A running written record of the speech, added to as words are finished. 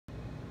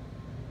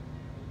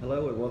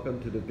Hello and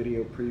welcome to the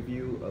video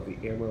preview of the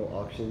Amero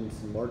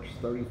Auctions March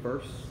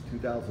 31st,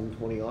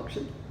 2020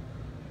 auction.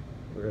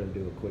 We're going to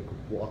do a quick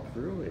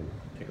walkthrough and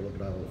take a look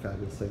at all the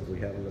fabulous things we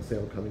have on the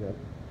sale coming up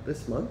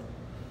this month.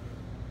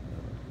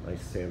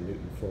 Nice Sam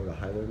Newton Florida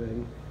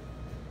Highwayman,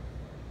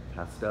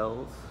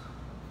 pastels,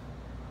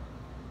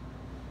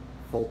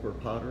 Fulper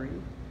pottery,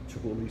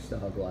 Chipotle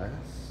style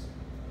glass,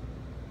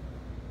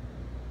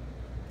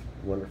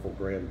 wonderful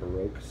Grand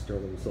Baroque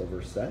sterling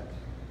silver set.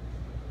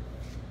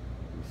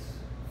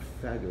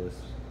 Fabulous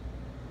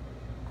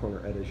corner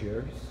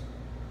etagères,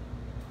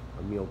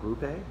 a meal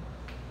groupe,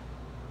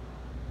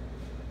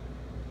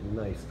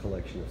 nice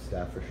collection of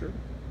Staffordshire,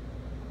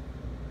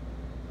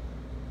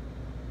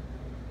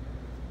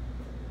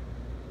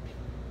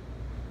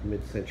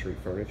 mid-century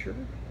furniture,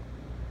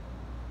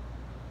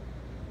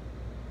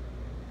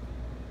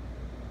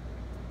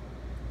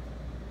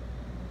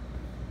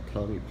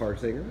 Tommi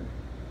Parzinger,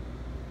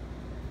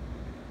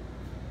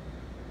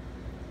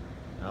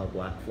 Al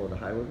Black Florida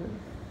Highwayman,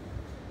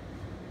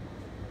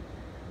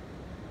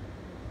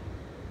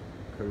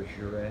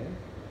 Herter,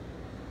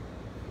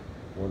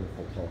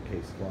 wonderful tall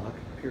case clock,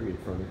 period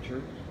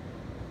furniture,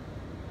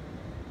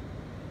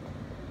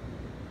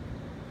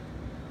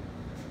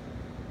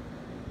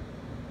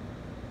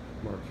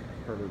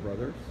 Herter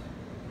Brothers,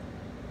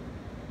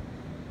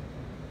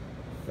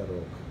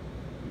 Federal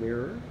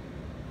mirror,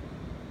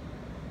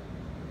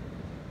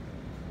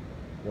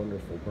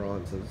 wonderful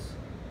bronzes,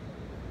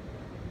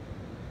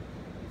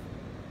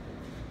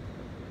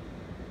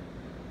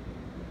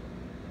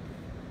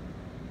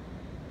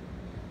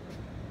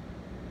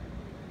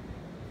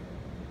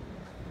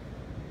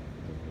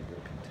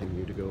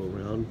 continue to go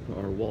around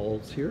our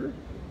walls here.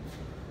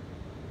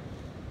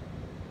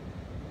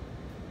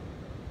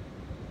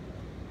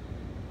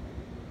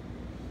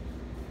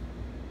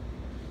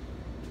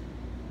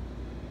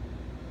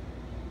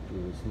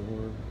 Jules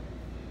Moore,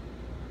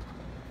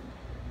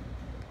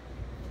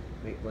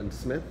 Maitland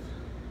Smith,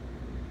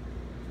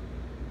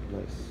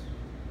 nice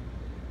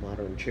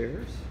modern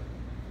chairs,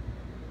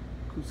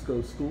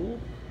 Cusco School,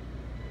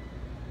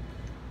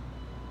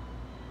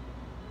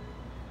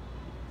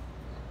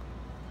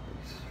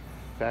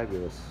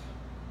 fabulous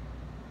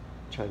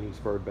Chinese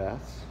bird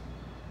baths,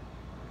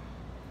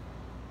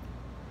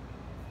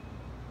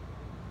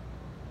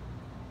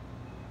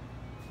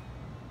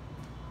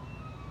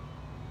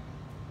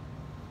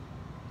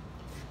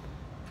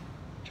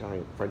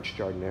 giant French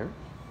jardiniere,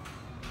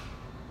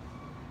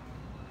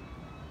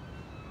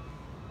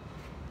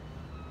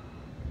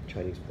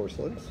 Chinese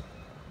porcelains,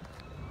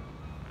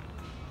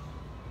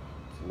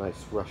 it's a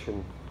nice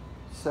Russian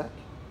set,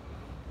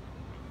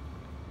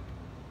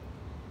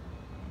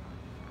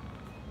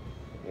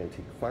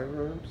 antique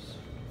firearms,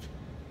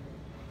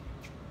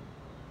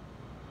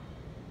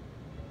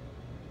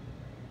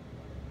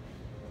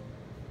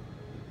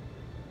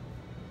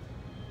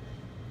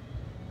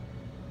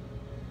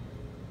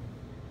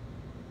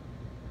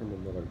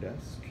 Herman Miller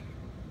desk,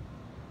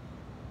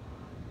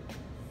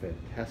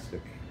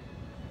 fantastic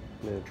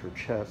miniature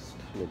chest,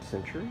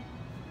 mid-century,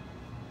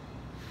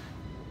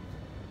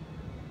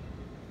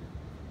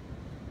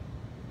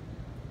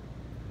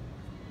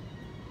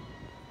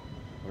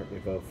 Art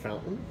Nouveau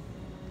fountain,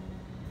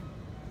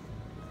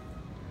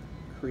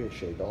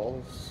 Crochet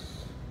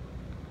dolls,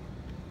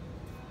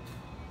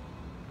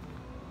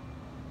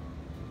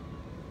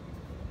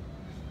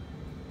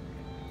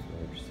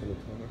 large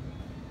scimitar,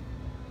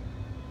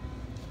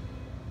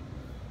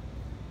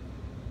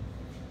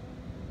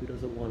 who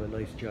doesn't want a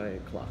nice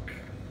giant clock?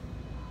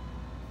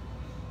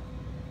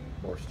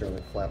 More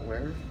sterling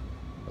flatware,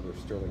 other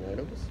sterling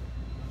items,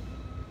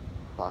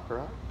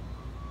 baccarat,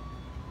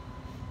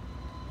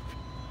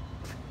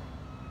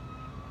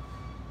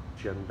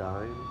 Jim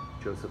Dine,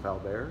 Joseph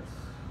Albert's,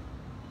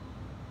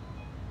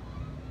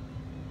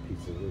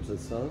 Keith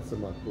Haring,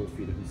 and Maqbool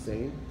Fida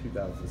Husain,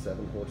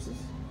 2007 horses.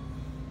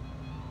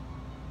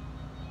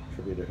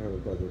 Tribute to Herter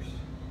Brothers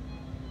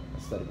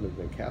aesthetic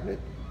movement cabinet.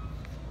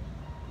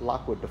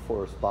 Lockwood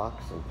DeForest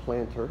box and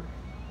planter.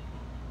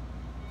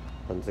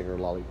 Hunzinger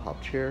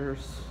lollipop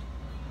chairs.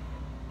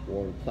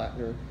 Warren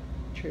Plattner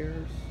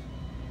chairs.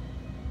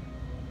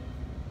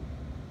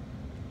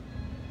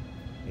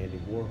 Andy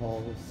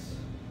Warhol's.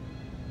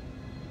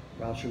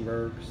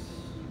 Rauschenberg's.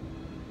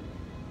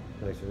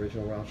 Nice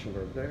original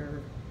Rauschenberg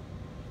there.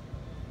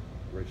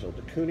 Original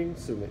de Kooning,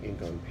 Suma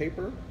ink on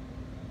paper.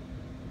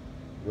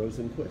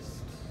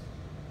 Rosenquist.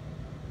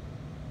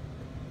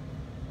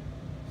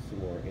 Some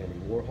more Andy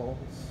Warhols.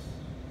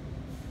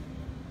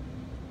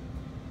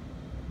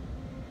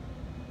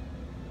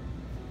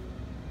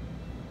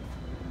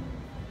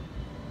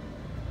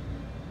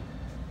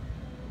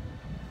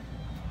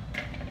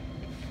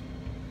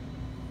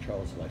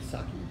 Charles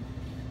Wysocki.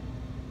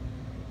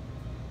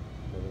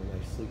 Another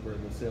nice sleeper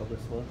in the sale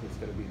this month is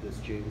going to be this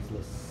James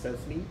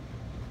Lesesne.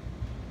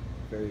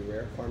 Very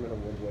rare, Harmon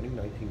award-winning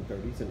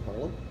 1930s in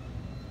Harlem.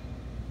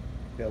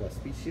 Bel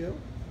Espicio.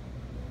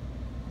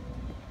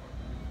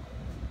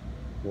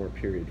 More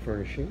period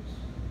furnishings.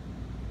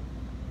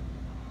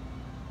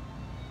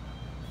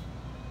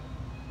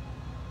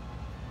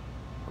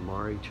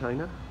 Amari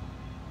china.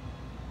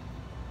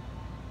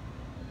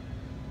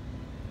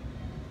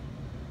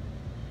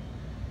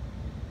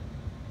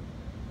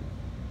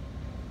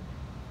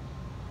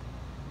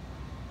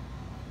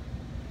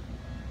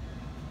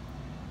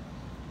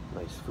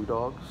 Nice food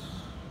dogs.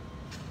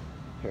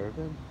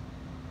 Paragon.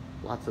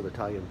 Lots of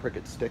Italian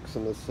pricket sticks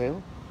in this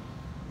sale.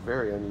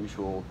 Very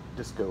unusual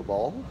disco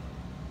ball.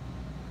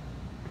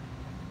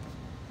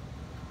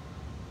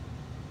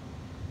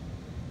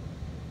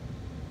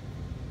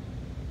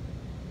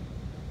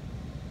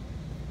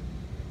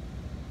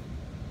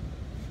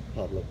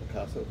 Pablo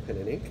Picasso pen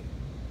and ink.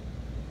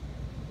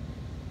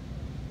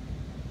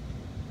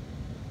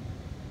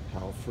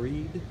 Hal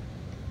Fried.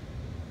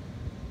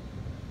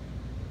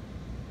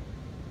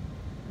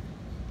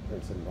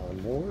 Vincent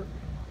Von Moore.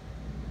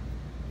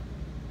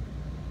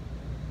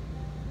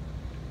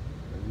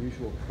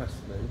 Unusual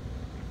pressman.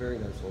 Very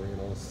nice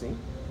oriental scene.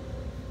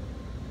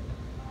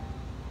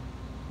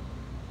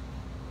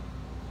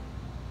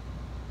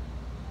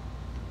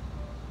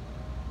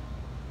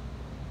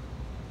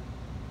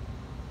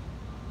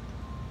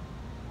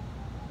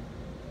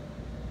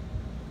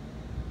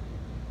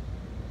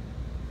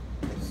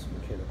 Nice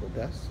mechanical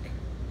desk.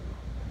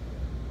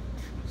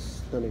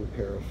 Stunning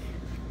pair of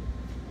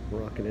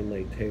Moroccan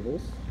inlaid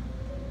tables.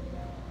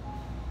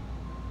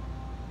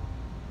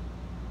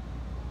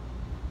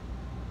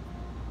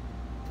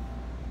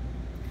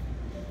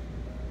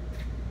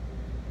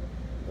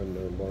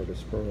 Unknown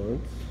Marvis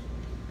bronze.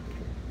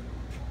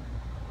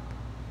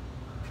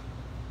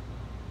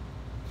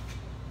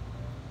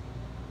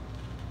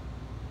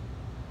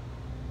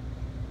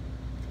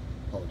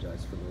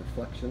 Apologize for the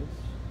reflections.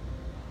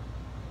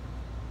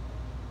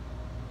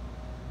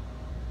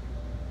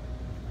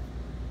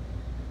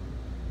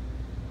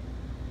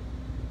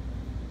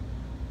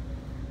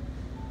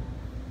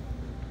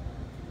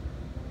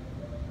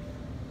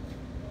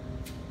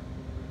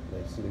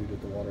 Nice nude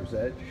at the water's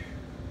edge.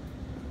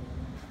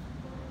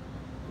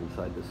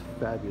 Inside this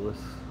fabulous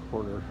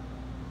Horner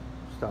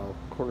style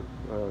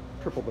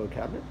triple bow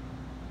cabinet.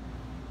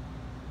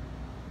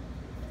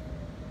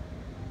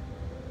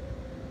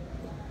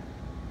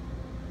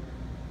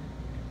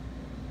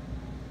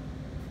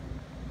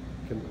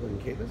 Kimberlin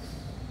Cavis.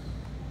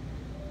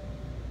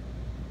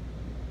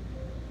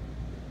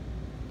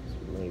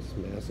 Some nice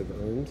massive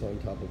urns on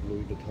top of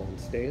Louis Vuitton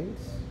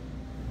stands.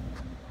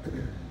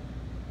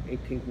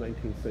 18th,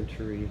 19th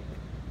century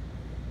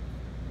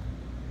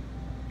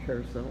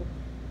carousel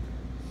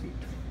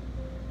seat.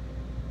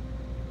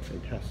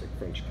 Fantastic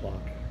French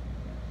clock.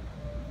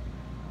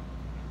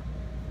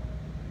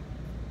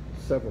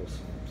 Several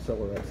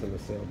cellarettes in the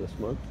sale this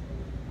month.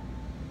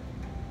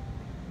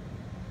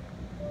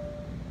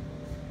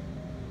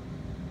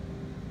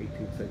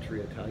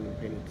 Century Italian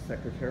painted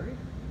secretary.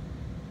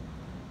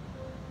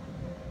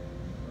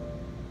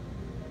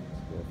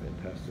 Some more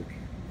fantastic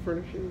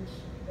furnishings.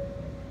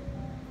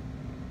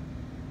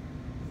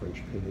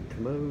 French painted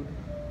commode.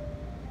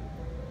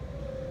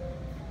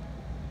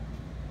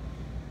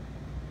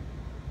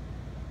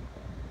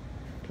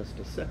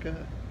 Testa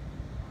Secca.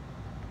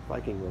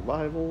 Viking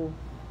Revival.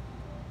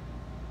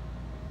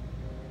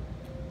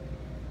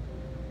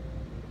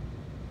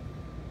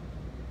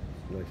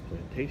 Some nice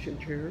plantation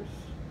chairs.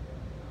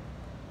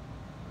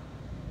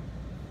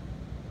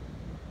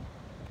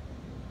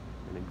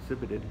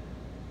 Exhibited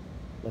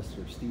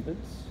Lester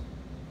Stevens.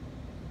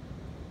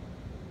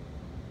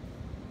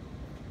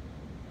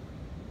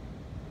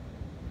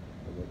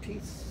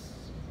 Matisse.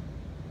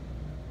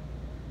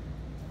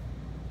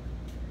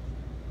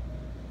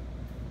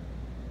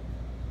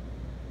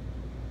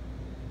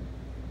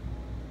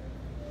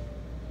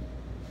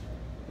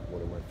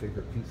 One of my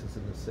favorite pieces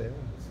in the sale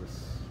is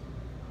this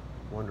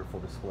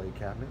wonderful display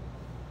cabinet.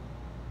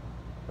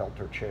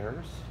 Herter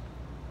chairs,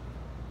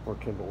 or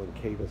Kimberlin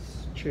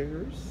Cavis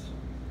chairs.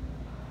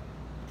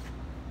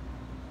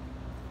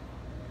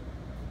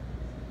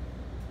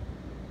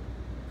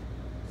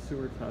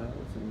 Sewer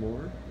tiles and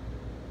more.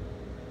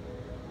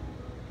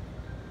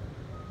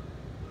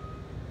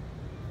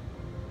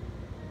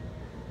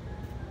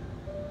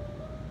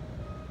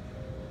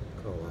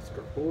 Carl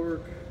Oscar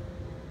Borg.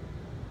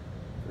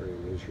 Very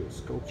unusual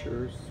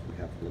sculptures. We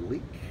have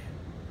Lalique.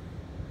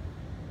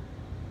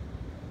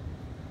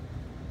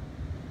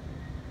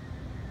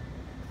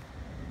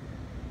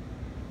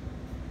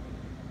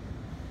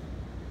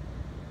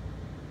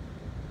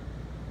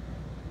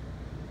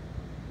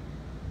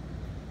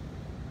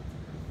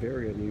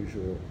 Very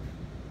unusual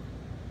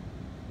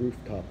roof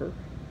topper,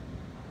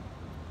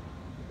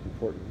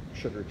 important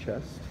sugar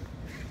chest,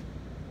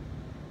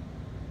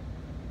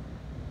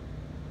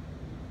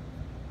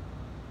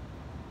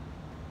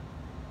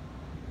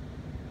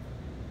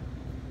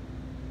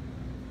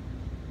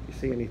 if you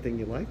see anything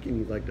you like and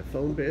you'd like to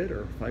phone bid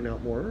or find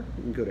out more,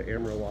 you can go to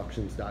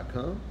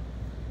ameroauctions.com or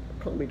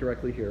call me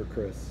directly here,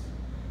 Chris,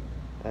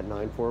 at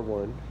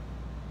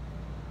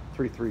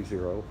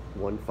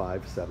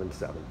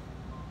 941-330-1577.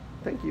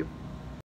 Thank you.